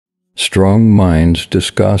Strong minds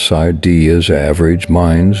discuss ideas, average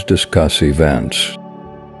minds discuss events.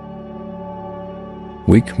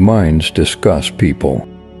 Weak minds discuss people.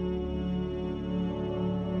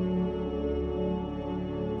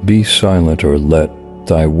 Be silent, or let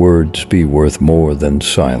thy words be worth more than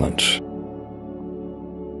silence.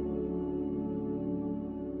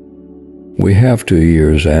 We have 2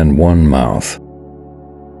 ears and 1 mouth,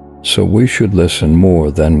 so we should listen more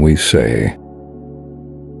than we say.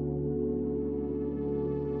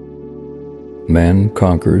 Man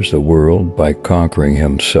conquers the world by conquering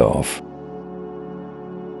himself.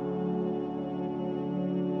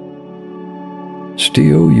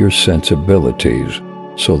 Steel your sensibilities,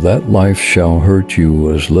 so that life shall hurt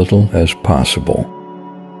you as little as possible.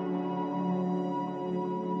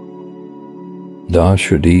 Thou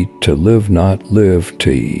should eat to live, not live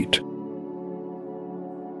to eat.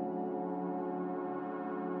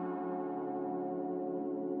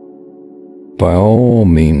 By all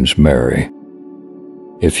means marry.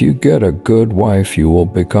 If you get a good wife, you will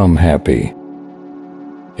become happy.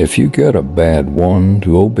 If you get a bad one,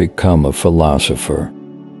 you will become a philosopher.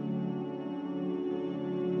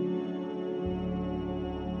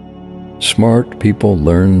 Smart people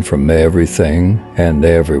learn from everything and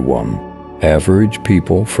everyone. Average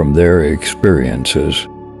people from their experiences.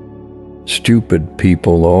 Stupid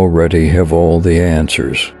people already have all the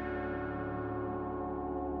answers.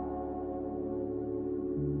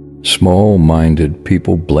 Small-minded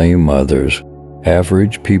people blame others.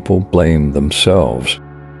 Average people blame themselves.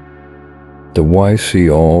 The wise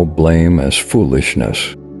see all blame as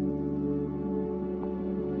foolishness.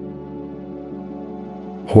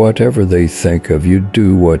 Whatever they think of you,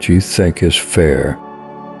 do what you think is fair.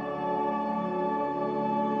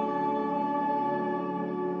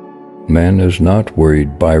 Man is not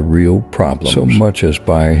worried by real problems so much as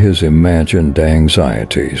by his imagined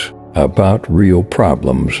anxieties about real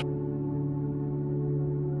problems.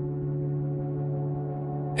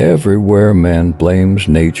 Everywhere man blames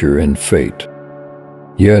nature and fate,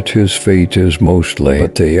 yet his fate is mostly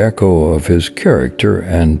but the echo of his character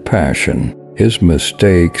and passion, his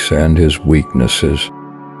mistakes and his weaknesses.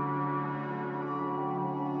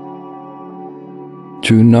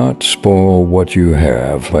 Do not spoil what you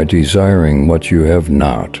have by desiring what you have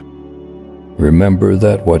not. Remember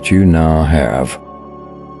that what you now have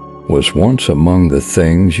was once among the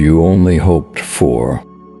things you only hoped for.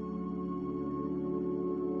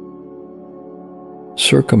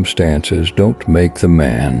 Circumstances don't make the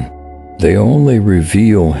man, they only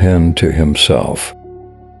reveal him to himself.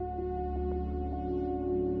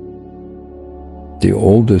 The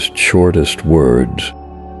oldest, shortest words,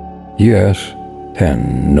 yes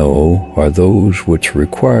and no, are those which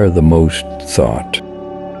require the most thought.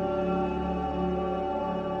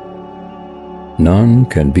 None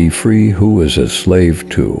can be free who is a slave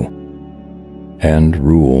to, and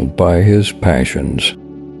ruled by his passions.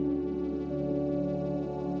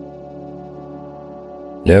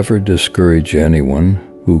 Never discourage anyone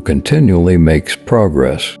who continually makes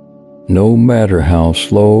progress, no matter how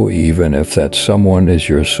slow, even if that someone is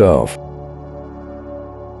yourself.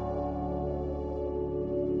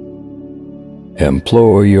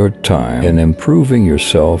 Employ your time in improving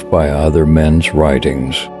yourself by other men's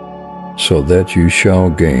writings, so that you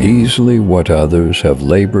shall gain easily what others have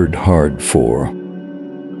labored hard for.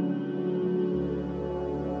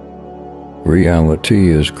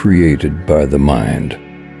 Reality is created by the mind.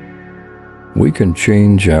 We can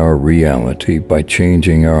change our reality by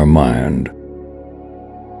changing our mind.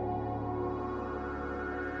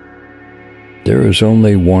 There is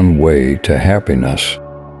only one way to happiness,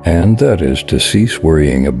 and that is to cease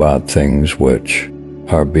worrying about things which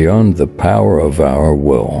are beyond the power of our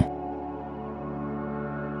will.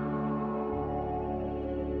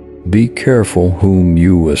 Be careful whom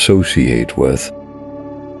you associate with.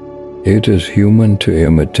 It is human to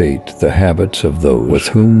imitate the habits of those with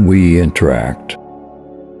whom we interact.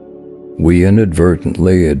 We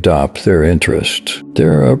inadvertently adopt their interests,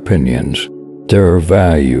 their opinions, their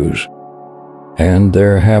values, and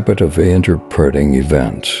their habit of interpreting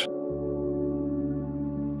events.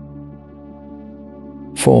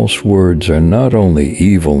 False words are not only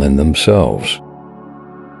evil in themselves,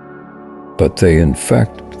 but they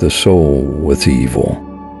infect the soul with evil.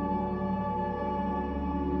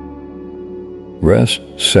 Rest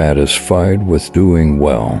satisfied with doing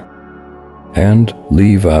well, and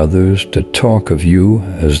leave others to talk of you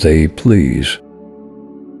as they please.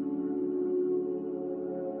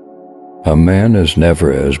 A man is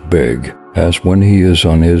never as big as when he is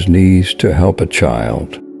on his knees to help a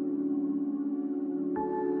child.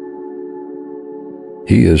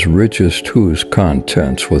 He is richest who is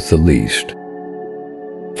contents with the least,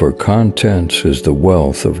 for contents is the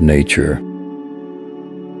wealth of nature.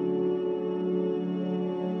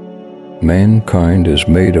 Mankind is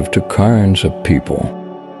made of two kinds of people: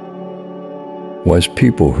 wise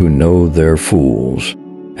people who know they're fools,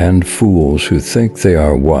 and fools who think they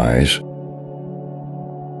are wise.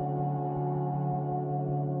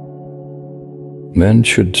 Men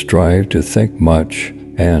should strive to think much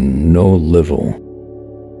and know little.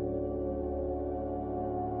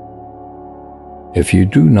 If you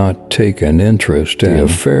do not take an interest in the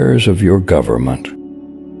affairs of your government,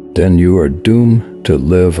 then you are doomed to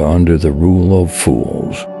live under the rule of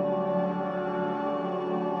fools.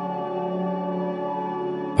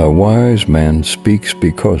 A wise man speaks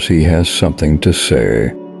because he has something to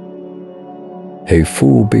say, a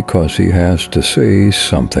fool because he has to say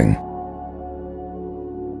something.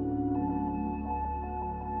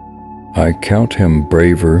 I count him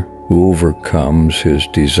braver who overcomes his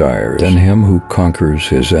desires than him who conquers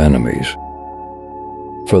his enemies.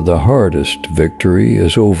 For the hardest victory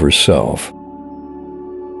is over self.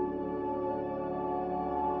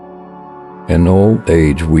 In old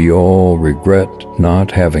age we all regret not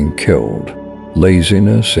having killed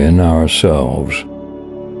laziness in ourselves.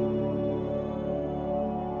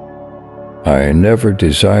 I never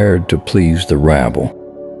desired to please the rabble.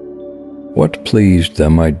 What pleased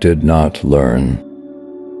them I did not learn,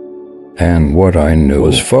 and what I knew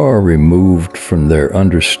was far removed from their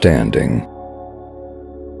understanding.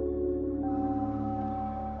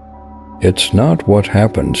 It's not what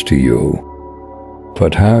happens to you,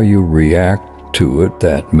 but how you react to it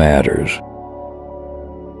that matters.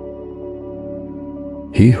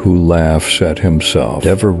 He who laughs at himself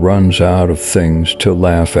never runs out of things to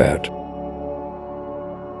laugh at.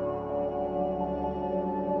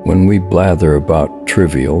 When we blather about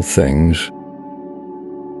trivial things,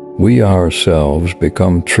 we ourselves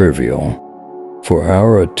become trivial, for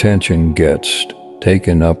our attention gets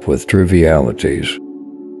taken up with trivialities.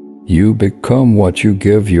 You become what you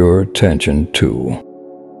give your attention to.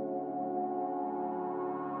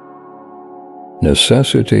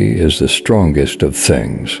 Necessity is the strongest of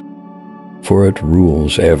things, for it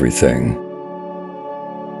rules everything.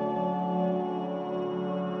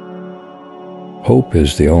 Hope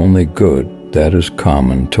is the only good that is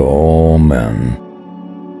common to all men.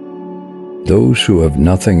 Those who have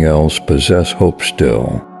nothing else possess hope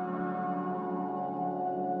still.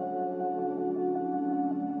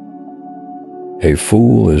 A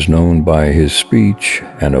fool is known by his speech,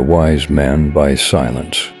 and a wise man by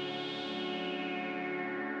silence.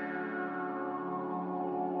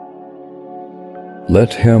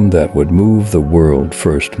 Let him that would move the world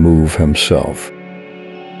first move himself.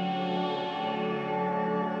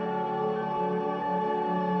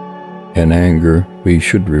 In anger, we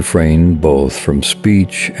should refrain both from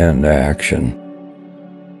speech and action.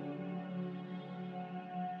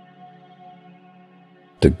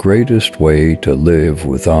 The greatest way to live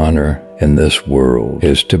with honor in this world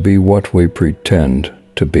is to be what we pretend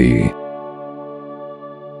to be.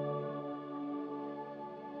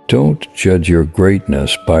 Don't judge your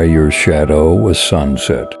greatness by your shadow with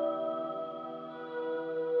sunset.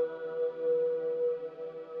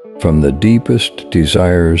 From the deepest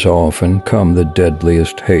desires often come the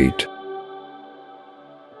deadliest hate.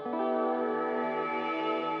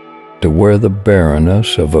 To wear the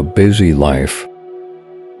barrenness of a busy life,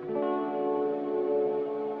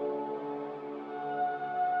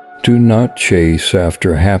 do not chase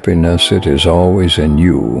after happiness, it is always in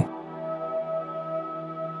you.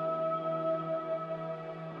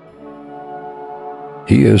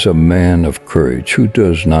 He is a man of courage who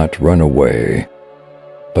does not run away,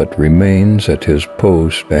 but remains at his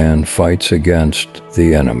post and fights against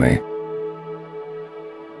the enemy.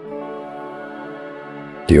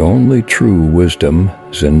 The only true wisdom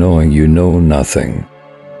is in knowing you know nothing.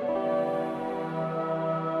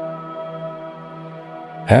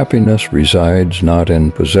 Happiness resides not in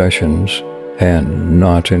possessions and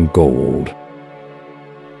not in gold.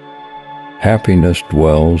 Happiness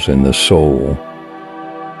dwells in the soul.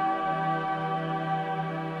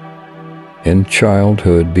 In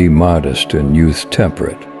childhood be modest, in youth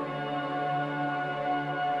temperate.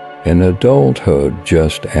 In adulthood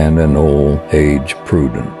just, and in old age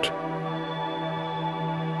prudent.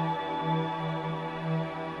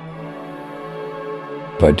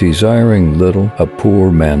 By desiring little, a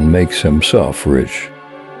poor man makes himself rich.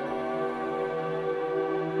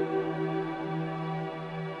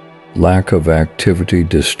 Lack of activity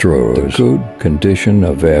destroys the good condition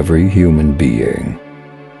of every human being.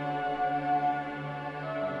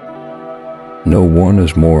 No one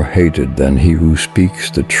is more hated than he who speaks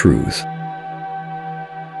the truth.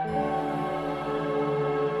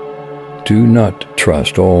 Do not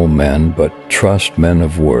trust all men, but trust men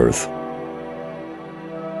of worth.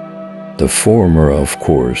 The former, of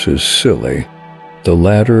course, is silly, the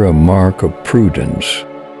latter a mark of prudence.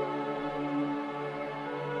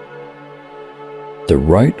 The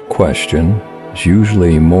right question is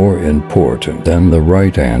usually more important than the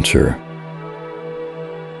right answer.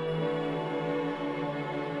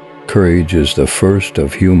 Courage is the first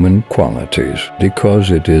of human qualities because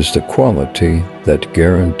it is the quality that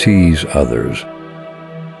guarantees others.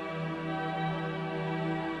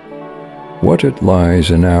 What it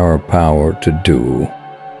lies in our power to do,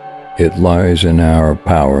 it lies in our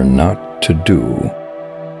power not to do.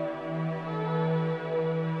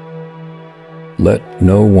 Let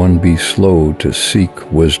no one be slow to seek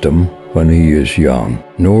wisdom when he is young,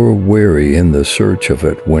 nor weary in the search of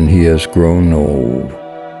it when he has grown old.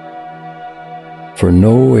 For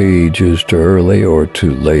no age is too early or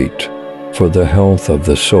too late for the health of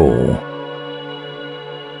the soul.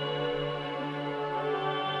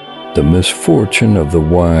 The misfortune of the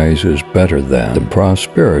wise is better than the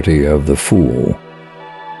prosperity of the fool.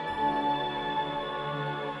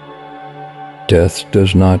 Death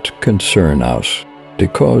does not concern us,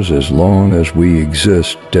 because as long as we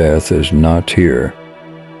exist, death is not here.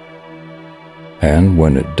 And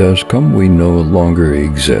when it does come, we no longer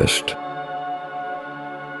exist.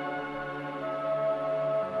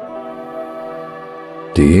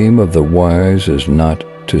 The aim of the wise is not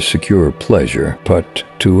to secure pleasure, but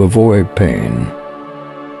to avoid pain.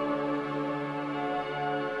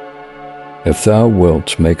 If thou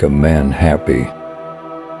wilt make a man happy,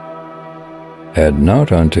 add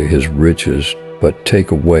not unto his riches, but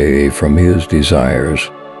take away from his desires.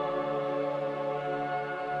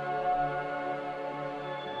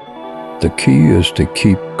 The key is to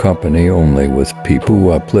keep company only with people who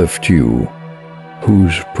uplift you,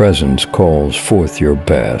 whose presence calls forth your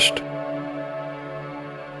best.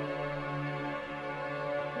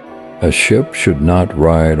 A ship should not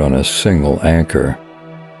ride on a single anchor,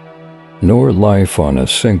 nor life on a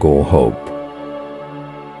single hope.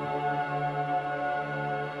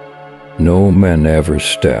 No man ever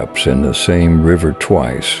steps in the same river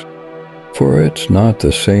twice, for it's not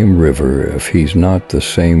the same river if he's not the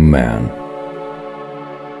same man.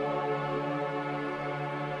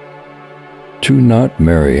 Do not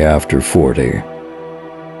marry after 40,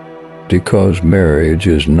 because marriage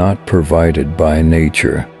is not provided by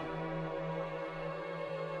nature.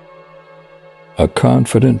 A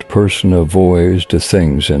confident person avoids the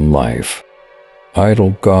things in life,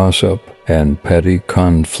 idle gossip and petty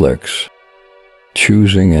conflicts,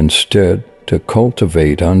 choosing instead to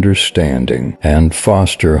cultivate understanding and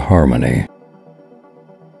foster harmony.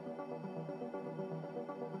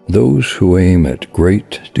 Those who aim at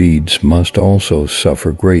great deeds must also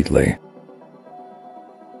suffer greatly.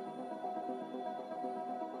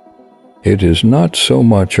 It is not so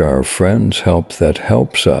much our friends' help that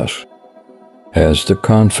helps us, as the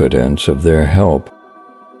confidence of their help.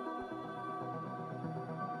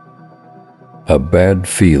 A bad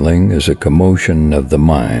feeling is a commotion of the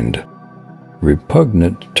mind,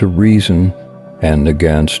 repugnant to reason and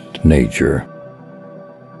against nature.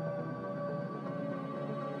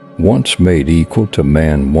 Once made equal to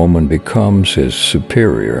man, woman becomes his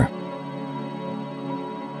superior.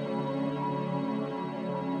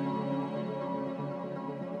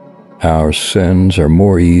 Our sins are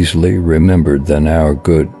more easily remembered than our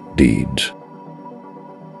good deeds.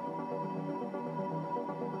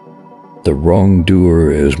 The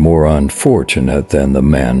wrongdoer is more unfortunate than the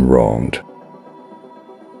man wronged.